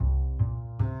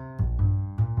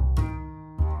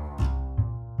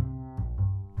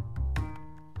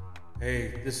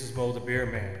Hey, this is Mo the Beer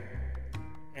Man,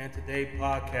 and today's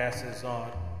podcast is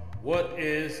on what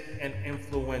is an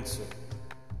influencer.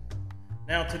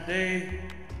 Now, today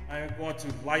I am going to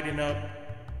lighten up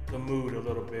the mood a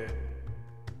little bit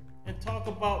and talk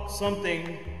about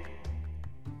something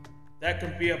that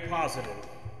can be a positive.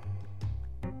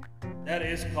 That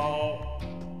is called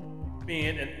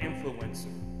being an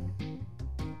influencer.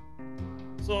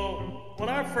 So, when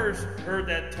I first heard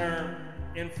that term,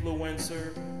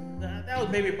 influencer, that was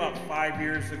maybe about 5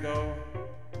 years ago.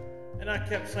 And I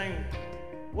kept saying,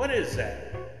 what is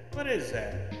that? What is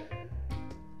that?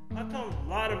 How come a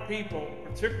lot of people,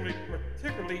 particularly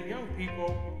young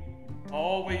people, are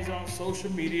always on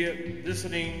social media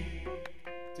listening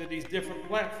to these different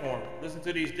platforms, listen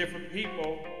to these different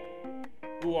people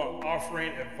who are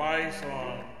offering advice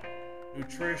on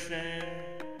nutrition,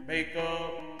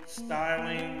 makeup,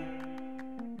 styling,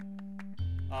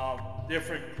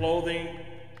 different clothing,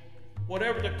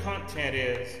 whatever the content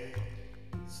is.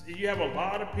 You have a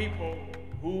lot of people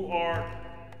who are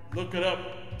looking up,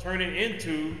 turning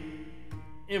into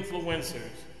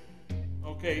influencers.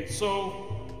 Okay,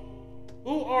 so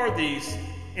who are these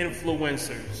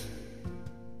influencers?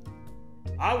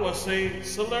 I would say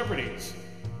celebrities.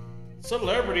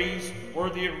 Celebrities were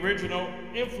the original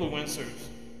influencers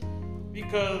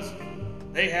because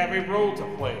they have a role to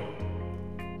play.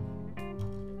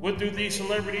 What do these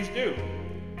celebrities do?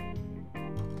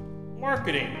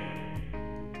 Marketing.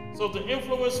 So the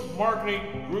influencer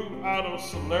marketing grew out of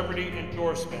celebrity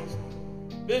endorsements.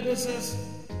 Businesses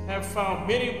have found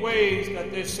many ways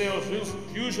that their sales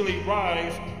usually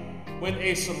rise when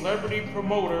a celebrity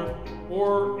promoter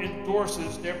or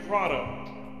endorses their product.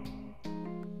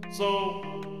 So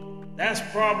that's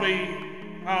probably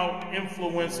how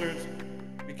influencers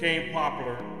became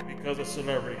popular, because of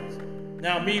celebrities.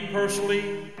 Now, me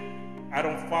personally, I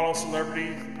don't follow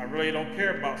celebrities. I really don't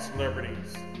care about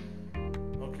celebrities.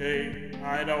 Okay,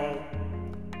 I don't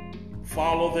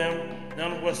follow them,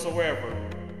 none whatsoever.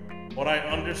 But I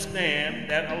understand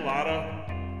that a lot of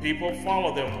people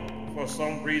follow them for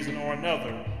some reason or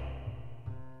another.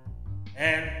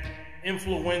 And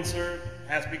influencer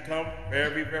has become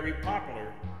very, very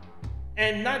popular.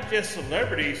 And not just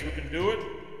celebrities who can do it,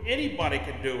 anybody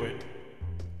can do it.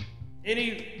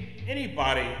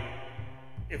 Anybody,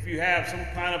 if you have some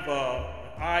kind of an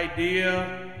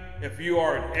idea, if you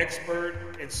are an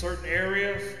expert in certain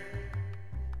areas,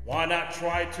 why not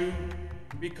try to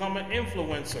become an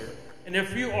influencer? And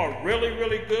if you are really,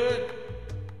 really good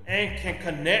and can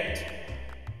connect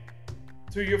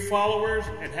to your followers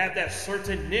and have that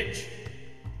certain niche,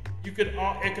 it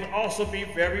can also be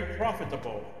very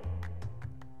profitable.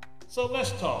 So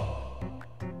let's talk.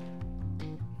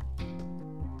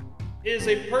 Is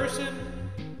a person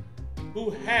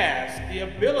who has the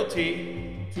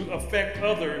ability to affect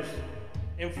others,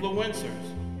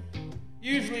 influencers,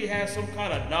 usually has some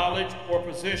kind of knowledge or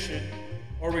position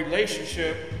or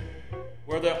relationship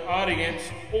with the audience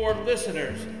or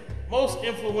listeners. Most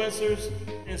influencers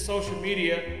in social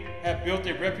media have built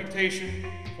a reputation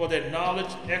for their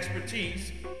knowledge and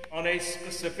expertise on a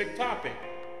specific topic.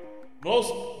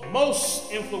 Most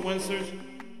influencers'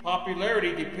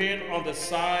 popularity depend on the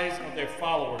size of their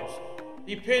followers,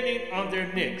 depending on their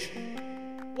niche.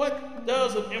 What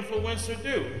does an influencer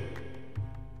do?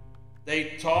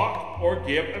 They talk or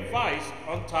give advice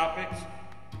on topics,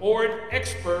 or an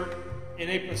expert in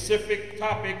a specific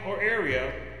topic or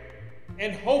area,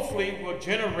 and hopefully will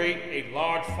generate a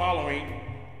large following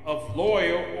of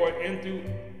loyal or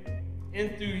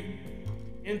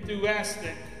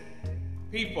enthusiastic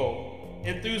people,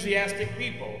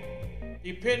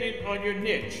 depending on your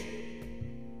niche.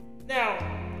 Now,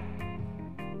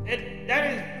 that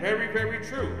is very, very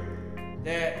true,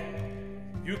 that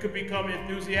you can become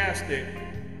enthusiastic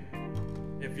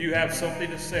if you have something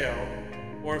to sell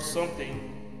or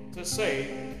something to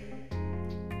say.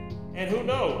 And who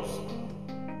knows,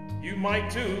 you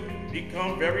might too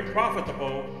become very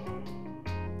profitable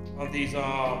on these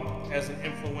as an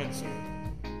influencer.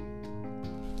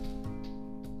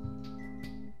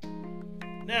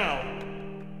 Now,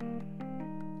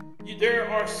 there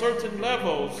are certain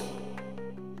levels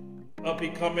of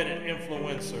becoming an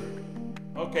influencer.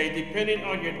 Okay, depending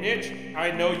on your niche,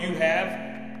 I know you have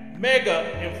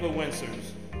mega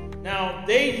influencers. Now,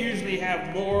 they usually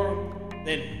have more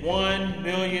than 1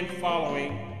 million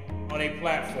following on a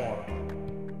platform.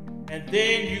 And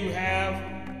then you have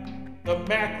the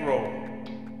macro.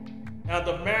 Now,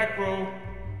 the macro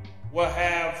will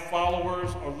have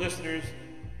followers or listeners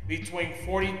between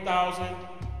 40,000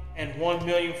 and 1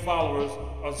 million followers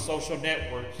on social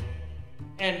networks,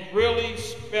 and really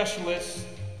specialists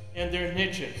in their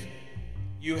niches.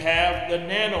 You have the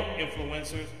nano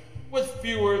influencers with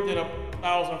fewer than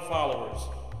 1,000 followers.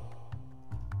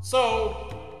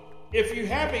 So, if you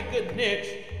have a good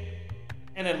niche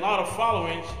and a lot of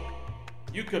followings,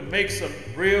 you could make some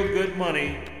real good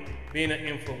money being an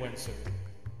influencer.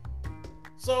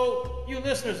 So, you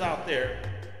listeners out there,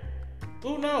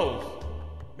 who knows?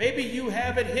 Maybe you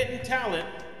have a hidden talent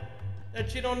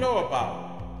that you don't know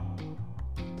about.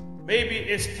 Maybe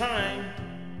it's time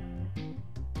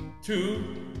to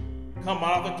come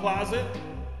out of the closet,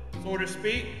 so to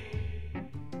speak,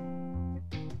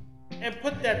 and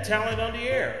put that talent on the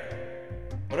air.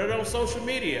 Put it on social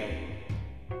media.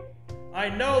 I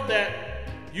know that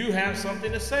you have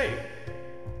something to say.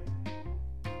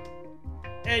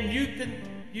 And you can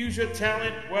use your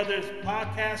talent, whether it's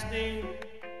podcasting,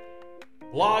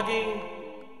 blogging,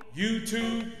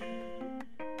 YouTube,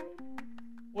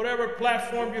 whatever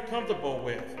platform you're comfortable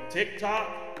with, TikTok.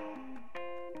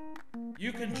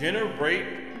 You can generate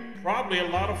probably a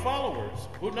lot of followers.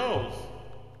 Who knows?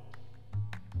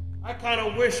 I kind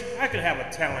of wish I could have a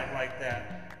talent like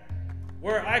that,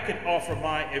 where I could offer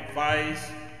my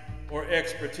advice or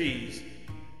expertise.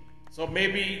 So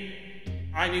maybe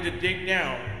I need to dig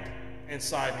down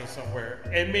inside me somewhere.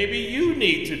 And maybe you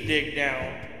need to dig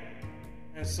down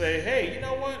and say, hey, you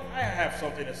know what? I have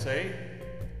something to say.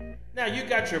 Now, you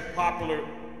got your popular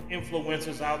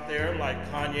influencers out there like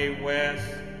Kanye West,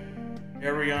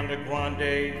 Ariana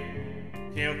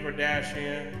Grande, Kim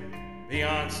Kardashian,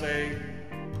 Beyonce,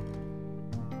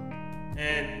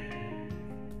 and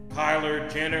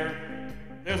Kylie Jenner.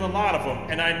 There's a lot of them.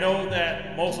 And I know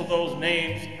that most of those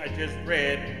names I just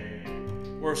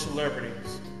read were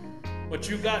celebrities. But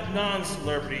you got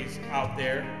non-celebrities out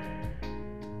there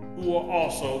who are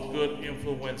also good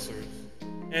influencers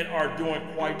and are doing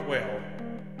quite well.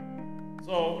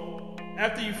 So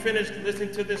after you finish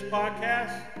listening to this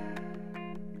podcast,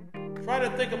 try to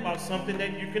think about something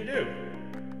that you can do.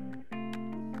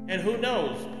 And who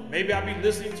knows, maybe I'll be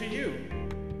listening to you.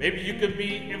 Maybe you could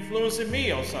be influencing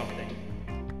me on something.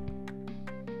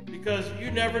 Because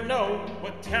you never know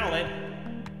what talent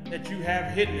that you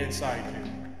have hidden inside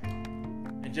you.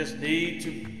 And just need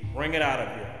to bring it out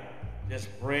of you. Just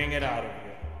bring it out of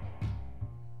you.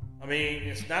 I mean,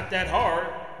 it's not that hard.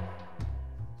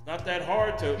 It's not that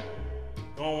hard to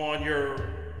go on your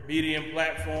Medium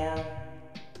platform.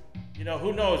 You know,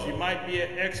 who knows? You might be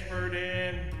an expert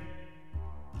in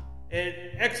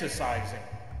exercising,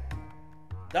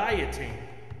 dieting,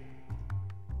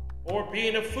 or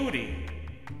being a foodie.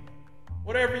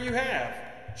 Whatever you have,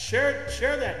 share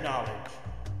that knowledge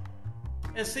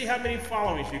and see how many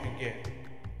followings you can get.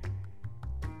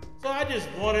 So I just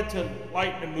wanted to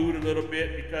lighten the mood a little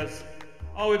bit because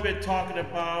all we've been talking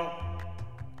about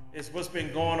is what's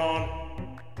been going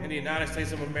on in the United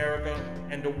States of America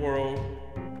and the world.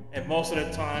 And most of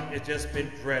the time, it's just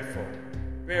been dreadful.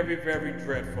 Very, very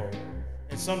dreadful.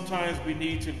 And sometimes we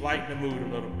need to lighten the mood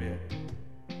a little bit.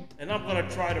 And I'm going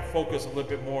to try to focus a little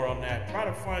bit more on that. Try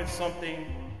to find something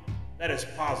that is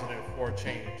positive for a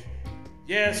change.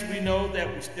 Yes, we know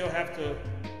that we still have to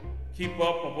keep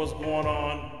up with what's going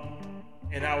on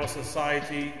in our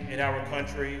society, in our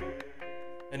country,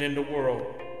 and in the world,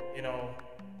 you know.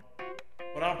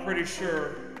 But I'm pretty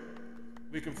sure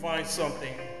we can find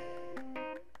something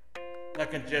that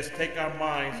can just take our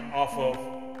minds off of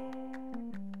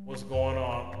what's going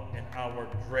on in our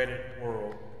dreaded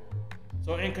world.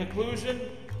 So in conclusion,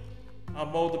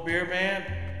 I'm Mo the Beer Man.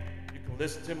 You can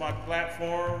listen to my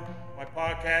platform, my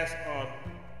podcast on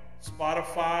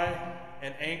Spotify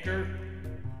and Anchor.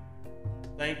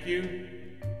 Thank you.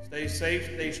 Stay safe,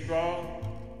 stay strong.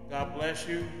 God bless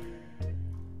you.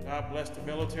 God bless the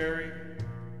military.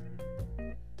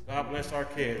 God bless our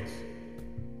kids.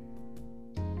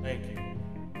 Thank you.